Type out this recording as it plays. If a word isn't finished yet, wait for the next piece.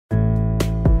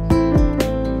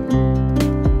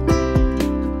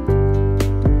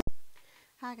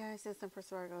Hi guys, it's Empress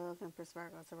Virgo of Empress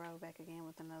Virgo Tarot back again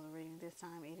with another reading. This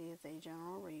time it is a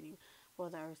general reading for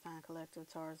the Earth sign collective,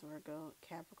 Taurus, Virgo,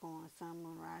 Capricorn, Sun,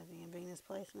 Moon, Rising, and Venus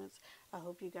placements. I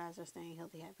hope you guys are staying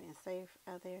healthy, happy, and safe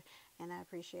out there. And I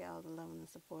appreciate all the love and the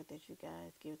support that you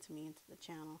guys give to me and to the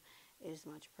channel. It is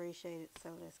much appreciated. So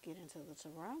let's get into the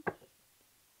tarot.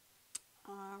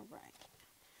 Alright.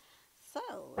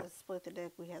 So let's split the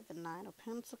deck. We have the Nine of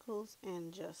Pentacles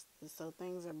and Justice. So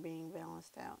things are being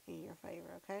balanced out in your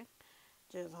favor, okay?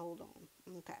 Just hold on.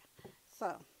 Okay.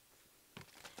 So,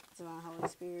 Divine Holy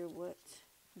Spirit, what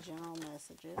general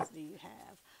messages do you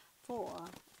have for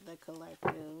the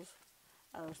collective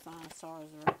Earth signs, Taurus,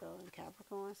 Virgo, and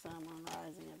Capricorn, Sun, Moon,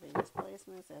 Rising, and Venus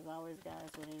placements? As always, guys,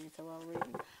 with any tarot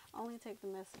reading, only take the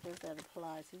messages that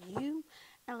apply to you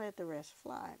and let the rest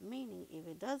fly. Meaning, if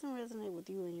it doesn't resonate with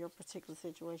you in your particular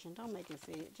situation, don't make it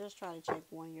fit. Just try to check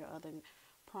one of your other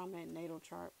prominent natal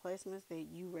chart placements that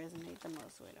you resonate the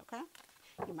most with, okay?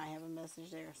 You might have a message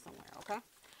there somewhere, okay?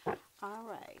 All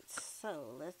right,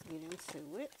 so let's get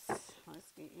into it. All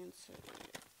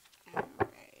right.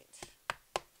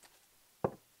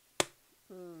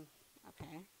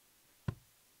 Okay.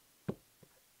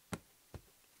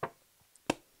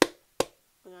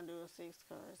 We're going to do a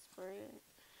 6-card spread.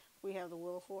 We have the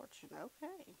Wheel of Fortune.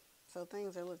 Okay. So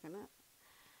things are looking up.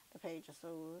 The Page of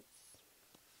Swords.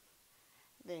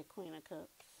 The Queen of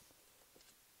Cups.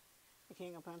 The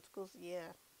King of Pentacles.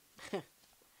 Yeah.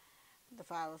 The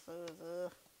Five of Swords.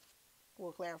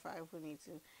 We'll clarify if we need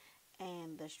to.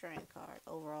 And the Strength card.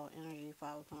 Overall energy,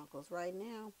 Five of Pentacles. Right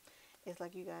now, it's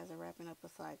like you guys are wrapping up a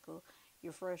cycle.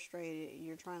 You're frustrated.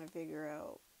 You're trying to figure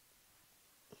out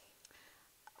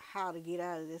how to get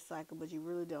out of this cycle, but you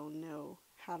really don't know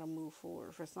how to move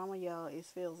forward. For some of y'all, it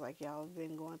feels like y'all have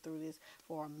been going through this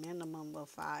for a minimum of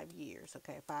 5 years,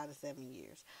 okay, 5 to 7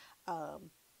 years.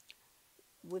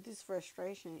 With this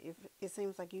frustration, if it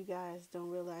seems like you guys don't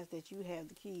realize that you have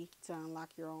the key to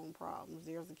unlock your own problems.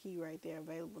 There's a key right there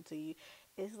available to you.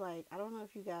 It's like, I don't know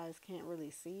if you guys can't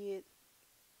really see it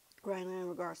right now in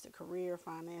regards to career,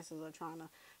 finances, or trying to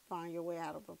find your way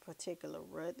out of a particular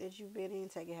rut that you've been in.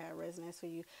 Take it how it resonates for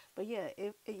you. But yeah,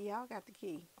 if y'all got the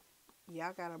key,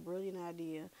 y'all got a brilliant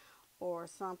idea or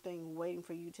something waiting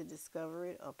for you to discover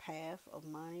it, a path of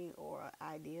money or an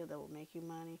idea that will make you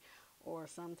money or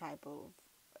some type of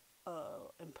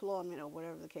employment or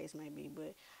whatever the case may be.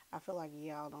 But I feel like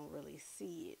y'all don't really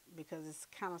see it because it's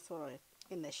kind of sort of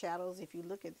in the shadows. If you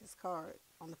look at this card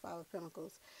on the Five of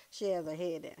Pentacles, she has her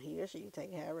head down here, so you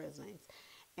take how it resonates.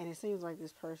 And it seems like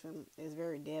this person is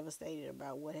very devastated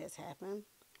about what has happened,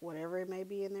 whatever it may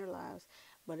be in their lives.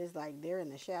 But it's like they're in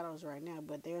the shadows right now,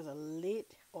 but there's a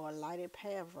lit or a lighted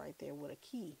path right there with a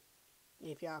key,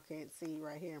 if y'all can't see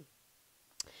right here.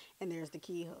 And there's the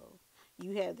keyhole.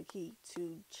 You have the key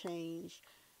to change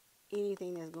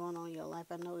anything that's going on in your life.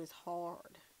 I know it's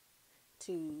hard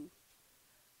to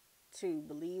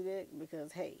believe it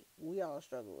because, hey, we all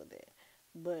struggle with that.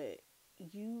 But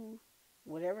you,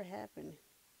 whatever happened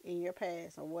in your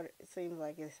past or what it seems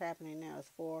like is happening now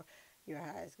is for your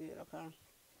highest good, okay?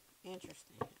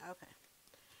 Interesting. Okay.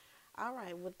 All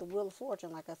right, with the Wheel of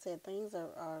Fortune, like I said, things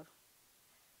are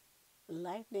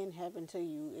life didn't happen to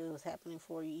you. It was happening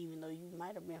for you, even though you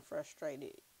might have been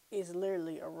frustrated. It's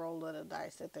literally a roll of the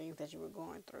dice, the things that you were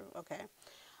going through, okay?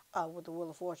 With the Wheel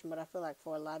of Fortune, but I feel like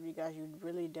for a lot of you guys, you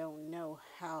really don't know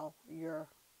how your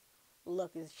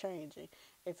luck is changing.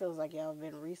 It feels like y'all have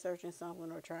been researching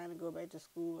something or trying to go back to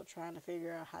school or trying to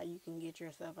figure out how you can get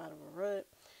yourself out of a rut.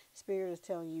 Spirit is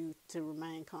telling you to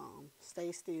remain calm,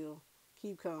 stay still,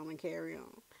 keep calm, and carry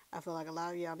on. I feel like a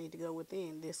lot of y'all need to go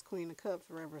within. This Queen of Cups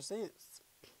represents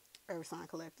Earth Sign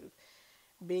Collective.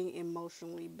 Being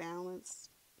emotionally balanced,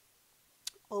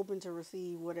 open to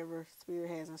receive whatever Spirit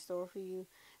has in store for you,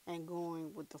 and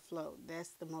going with the flow. That's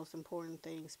the most important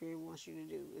thing Spirit wants you to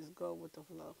do, is go with the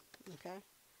flow, okay?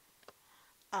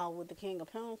 With the King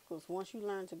of Pentacles, once you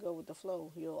learn to go with the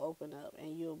flow, you'll open up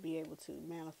and you'll be able to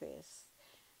manifest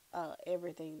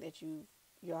everything that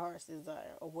your heart's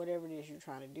desire or whatever it is you're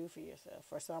trying to do for yourself.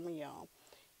 For some of y'all,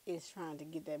 it's trying to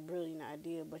get that brilliant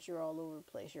idea, but you're all over the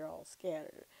place. You're all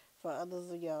scattered. For others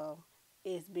of y'all,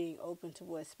 it's being open to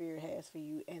what Spirit has for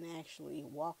you and actually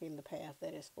walking the path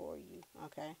that is for you,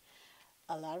 okay?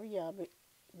 A lot of y'all,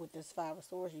 with this Five of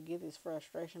Swords, you get this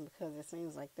frustration because it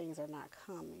seems like things are not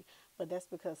coming. But that's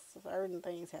because certain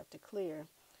things have to clear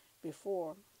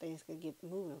before things can get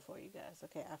moving for you guys,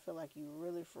 okay? I feel like you're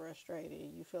really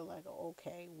frustrated. You feel like,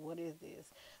 okay, what is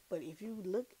this? But if you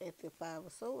look at the Five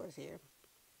of Swords here,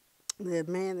 the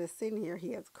man that's sitting here,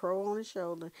 he has a crow on his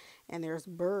shoulder, and there's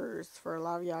birds. For a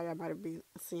lot of y'all might have been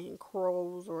seeing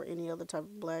crows or any other type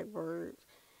of black birds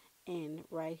And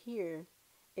right here,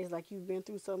 it's like you've been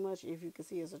through so much. If you can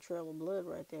see, it's a trail of blood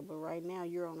right there. But right now,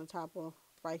 you're on the top of,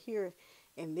 right here,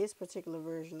 in this particular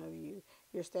version of you,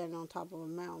 you're standing on top of a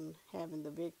mountain having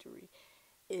the victory.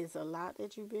 It's a lot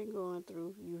that you've been going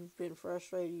through. You've been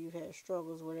frustrated. You've had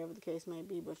struggles, whatever the case may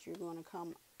be. But you're going to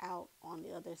come out on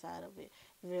the other side of it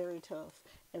very tough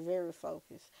and very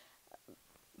focused.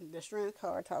 The strength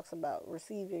card talks about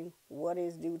receiving what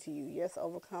is due to you. Yes,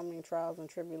 overcoming trials and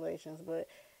tribulations, but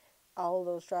all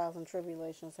those trials and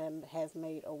tribulations has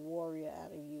made a warrior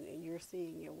out of you, and you're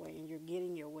seeing your way, and you're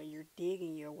getting your way, you're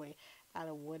digging your way out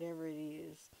of whatever it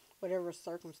is, whatever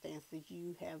circumstances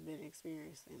you have been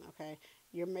experiencing. Okay,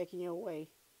 you're making your way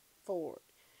forward.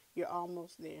 You're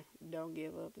almost there. Don't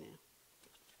give up now.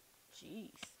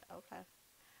 Jeez. Okay.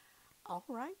 All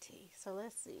righty. So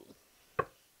let's see.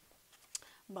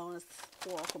 Bonus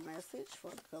oracle message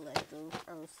for the collective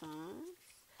earth signs.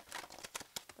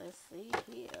 Let's see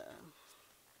here.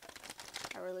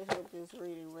 I really hope this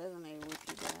reading resonated with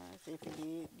you guys. If it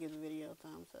did, give the video a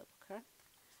thumbs up, okay?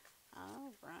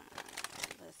 Alright,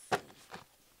 let's see.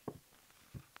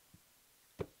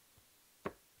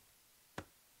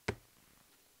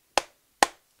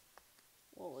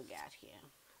 What we got here?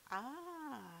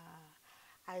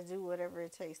 I do whatever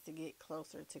it takes to get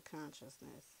closer to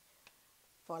consciousness.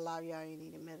 For a lot of y'all, you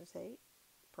need to meditate,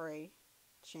 pray,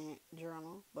 chant,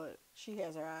 journal, but she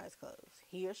has her eyes closed.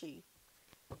 He or she.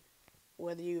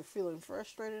 Whether you're feeling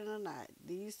frustrated or not,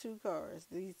 these two cards,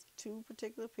 these two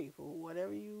particular people,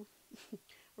 whatever you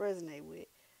resonate with,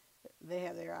 they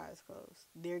have their eyes closed.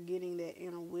 They're getting that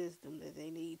inner wisdom that they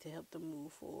need to help them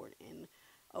move forward and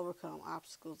overcome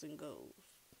obstacles and goals.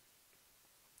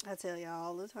 I tell y'all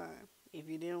all the time, if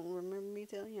you didn't remember me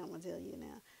telling you, I'm going to tell you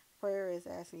now. Prayer is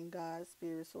asking God,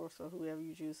 Spirit, Source, or whoever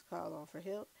you choose to call on for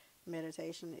help.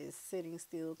 Meditation is sitting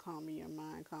still, calming your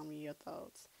mind, calming your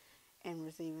thoughts, and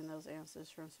receiving those answers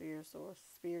from Spirit Source.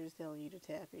 Spirit is telling you to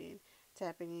tap in.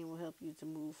 Tapping in will help you to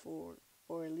move forward,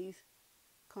 or at least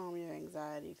calm your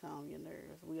anxiety, calm your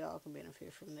nerves. We all can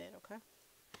benefit from that, okay?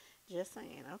 Just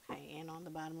saying, okay. And on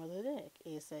the bottom of the deck,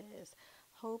 it says,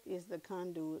 hope is the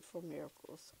conduit for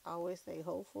miracles. Always stay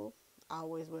hopeful,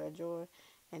 always wear joy,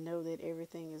 and know that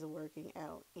everything is working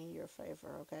out in your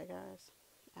favor, okay, guys?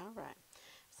 All right.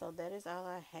 So that is all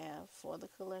I have for the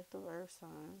collective earth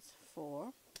signs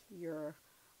for your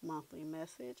monthly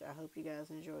message. I hope you guys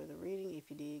enjoyed the reading.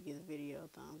 If you did, give the video a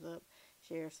thumbs up,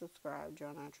 share, subscribe,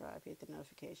 join our tribe, hit the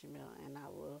notification bell, and I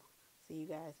will see you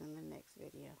guys in the next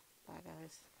video. Bye,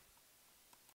 guys.